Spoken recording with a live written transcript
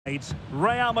It's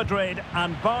Real Madrid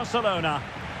and Barcelona,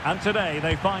 and today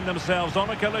they find themselves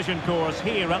on a collision course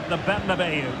here at the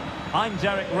Bernabeu. I'm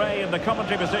Derek Ray in the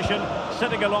commentary position.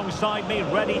 Sitting alongside me,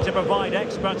 ready to provide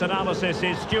expert analysis,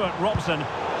 is Stuart Robson.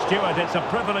 Stuart, it's a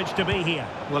privilege to be here.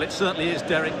 Well, it certainly is,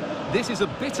 Derek. This is a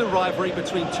bitter rivalry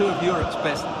between two of Europe's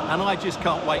best, and I just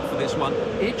can't wait for this one.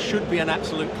 It should be an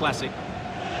absolute classic.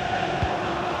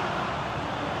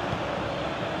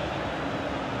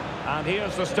 And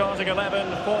here's the starting 11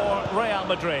 for Real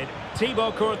Madrid.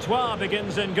 Thibaut Courtois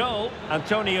begins in goal.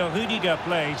 Antonio Rudiger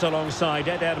plays alongside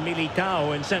Eder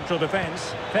Militao in central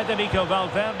defence. Federico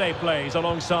Valverde plays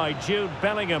alongside Jude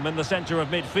Bellingham in the centre of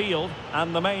midfield.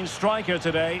 And the main striker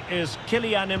today is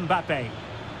Kylian Mbappe.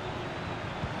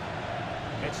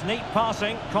 It's neat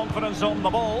passing, confidence on the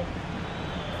ball.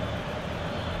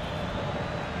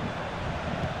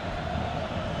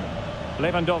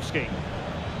 Lewandowski.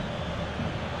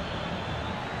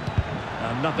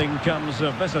 And nothing comes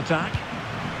of this attack.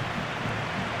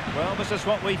 Well, this is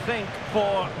what we think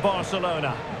for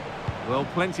Barcelona. Well,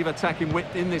 plenty of attacking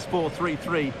width in this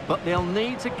 4-3-3, but they'll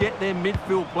need to get their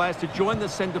midfield players to join the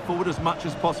centre forward as much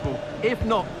as possible. If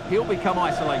not, he'll become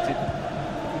isolated.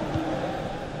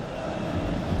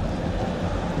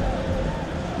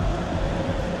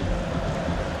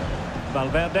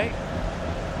 Valverde.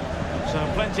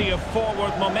 So plenty of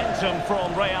forward momentum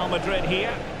from Real Madrid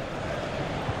here.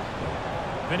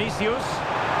 Vinicius.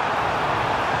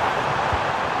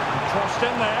 Crossed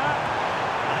in there.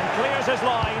 And clears his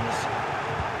lines.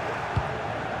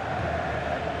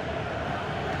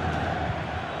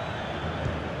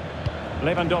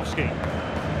 Lewandowski.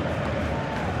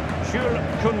 Jules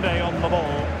Koundé on the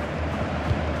ball.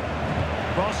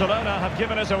 Barcelona have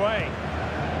given us away.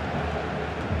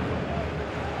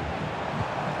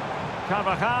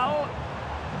 Carvajal.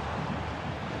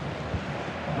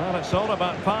 Well, it's all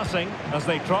about passing as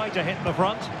they try to hit the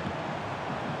front.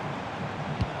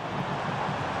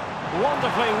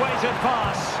 Wonderfully weighted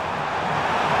pass.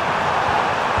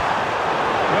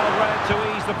 Well read to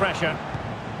ease the pressure.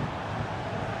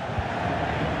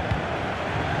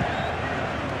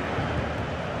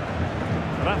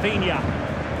 Rafinha.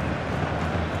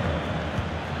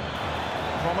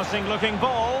 Promising looking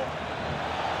ball.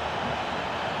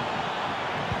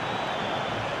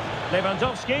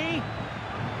 Lewandowski.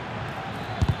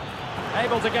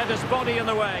 Able to get his body in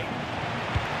the way.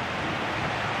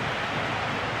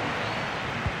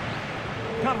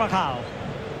 Carvajal.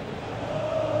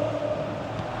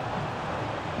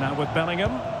 Now with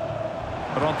Bellingham.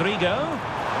 Rodrigo.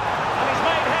 And he's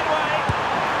made headway.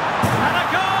 And a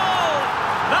goal!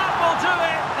 That will do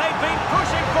it. They've been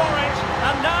pushing for it.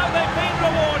 And now they've been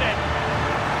rewarded.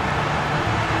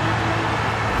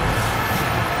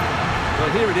 Well,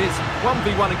 here it is,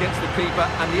 1v1 against the keeper,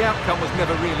 and the outcome was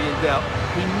never really in doubt.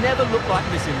 He never looked like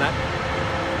missing that.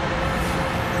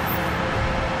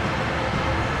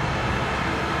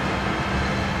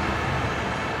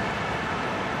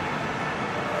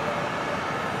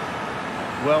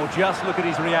 Well, just look at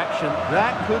his reaction.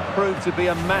 That could prove to be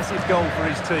a massive goal for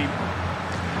his team.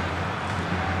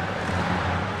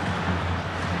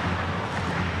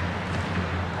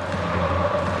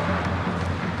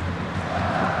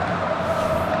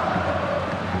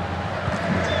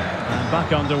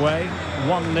 Back underway,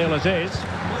 1-0 it is.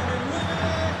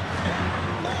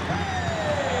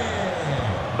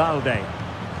 Balde.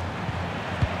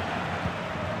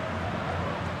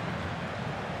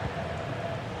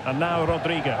 And now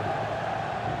Rodrigo.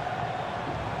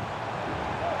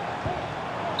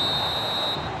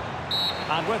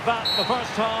 And with that, the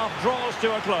first half draws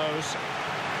to a close.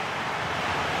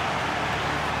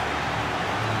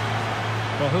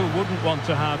 Well, who wouldn't want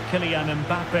to have Kylian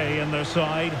Mbappe in their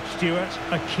side, Stuart?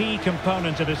 A key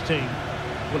component of his team.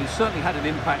 Well, he certainly had an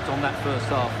impact on that first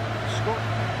half.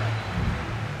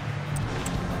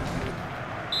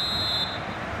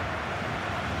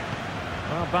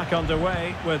 Well, back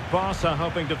underway with Barca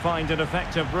hoping to find an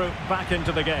effective route back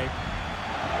into the game.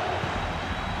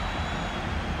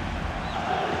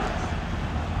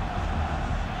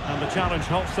 And the challenge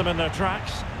halts them in their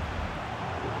tracks.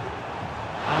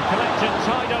 And collected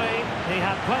tidily. He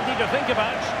had plenty to think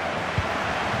about.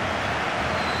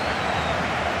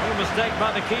 No mistake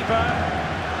by the keeper.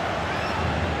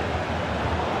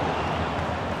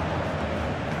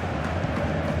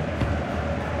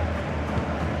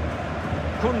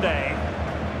 Koundé.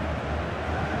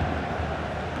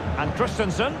 And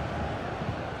Christensen.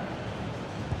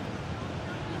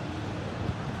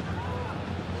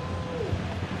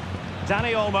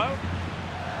 Dani Olmo.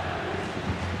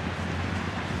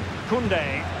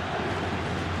 Koundé.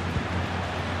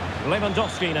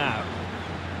 Lewandowski now.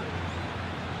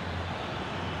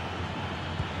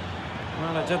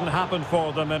 Well, it didn't happen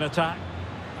for them in attack.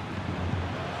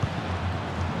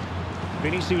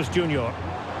 Vinicius Junior.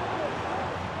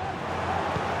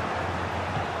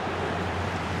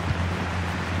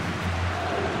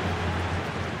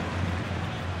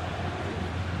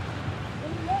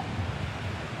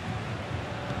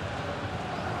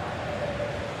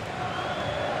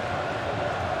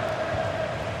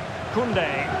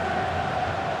 Koundé.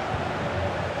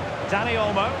 Dani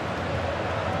Olmo.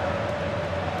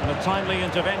 And a timely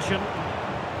intervention.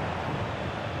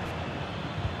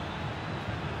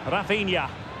 Rafinha.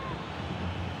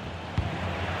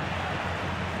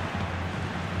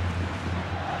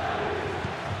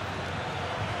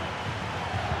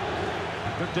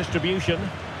 Good distribution.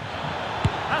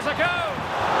 Has a go!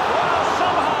 Well,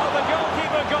 somehow the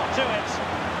goalkeeper got to it.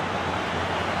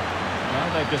 Well,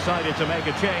 they've decided to make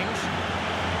a change.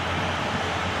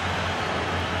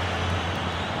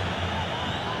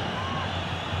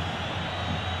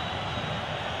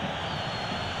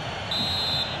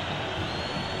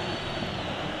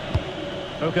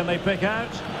 Who can they pick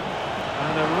out?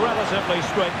 And a relatively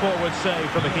straightforward save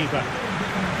for the keeper.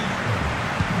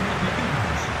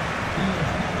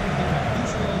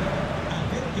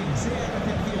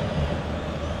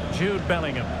 Jude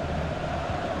Bellingham.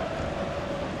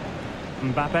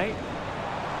 Mbappe.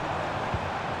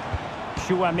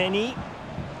 Chouameni.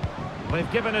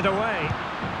 They've given it away.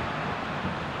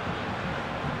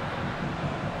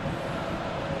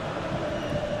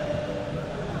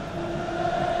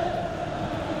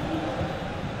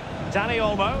 Dani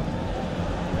Olmo.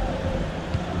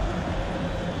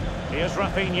 Here's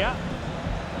Rafinha.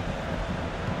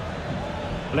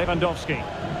 Lewandowski.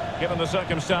 Given the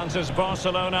circumstances,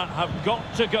 Barcelona have got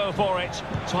to go for it.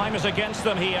 Time is against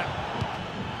them here.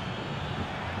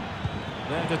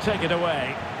 There to take it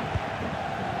away.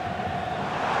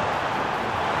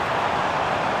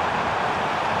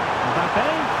 Mbappe.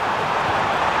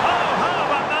 Oh, how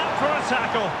about that for a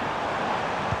tackle?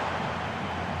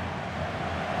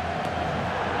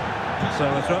 So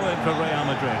a throw in for Real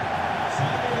Madrid.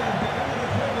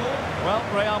 Well,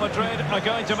 Real Madrid are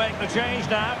going to make the change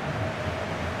now.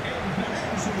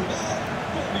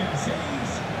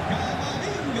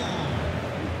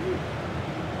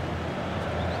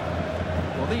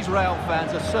 Well, these Real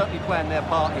fans are certainly playing their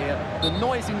part here. The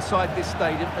noise inside this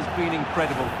stadium has been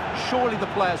incredible. Surely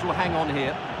the players will hang on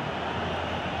here.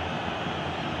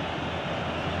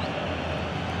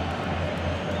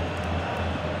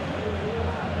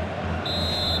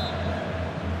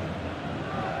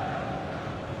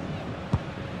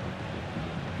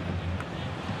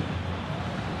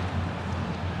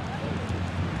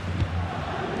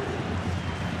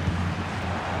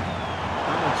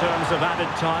 In terms of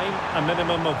added time, a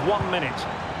minimum of 1 minute.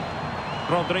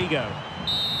 Rodrigo.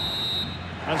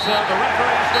 And so the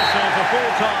referee's whistle for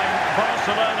full time.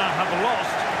 Barcelona have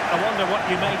lost. I wonder what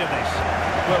you made of this.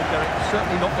 Well, Derek,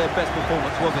 certainly not their best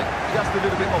performance, was it? Just a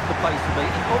little bit off the pace for me,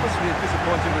 and obviously a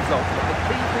disappointing result. But the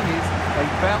key thing is they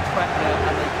bounce back now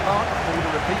and they can't afford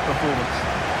a repeat performance.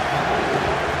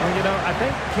 Well, you know, I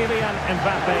think Kylian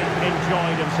Mbappe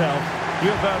enjoyed himself.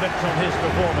 Your verdict on his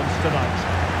performance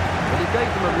tonight? Well, he gave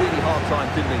them a really hard time,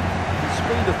 didn't he? His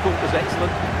speed of thought was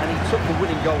excellent, and he took the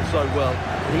winning goal so well.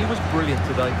 He was brilliant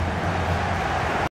today.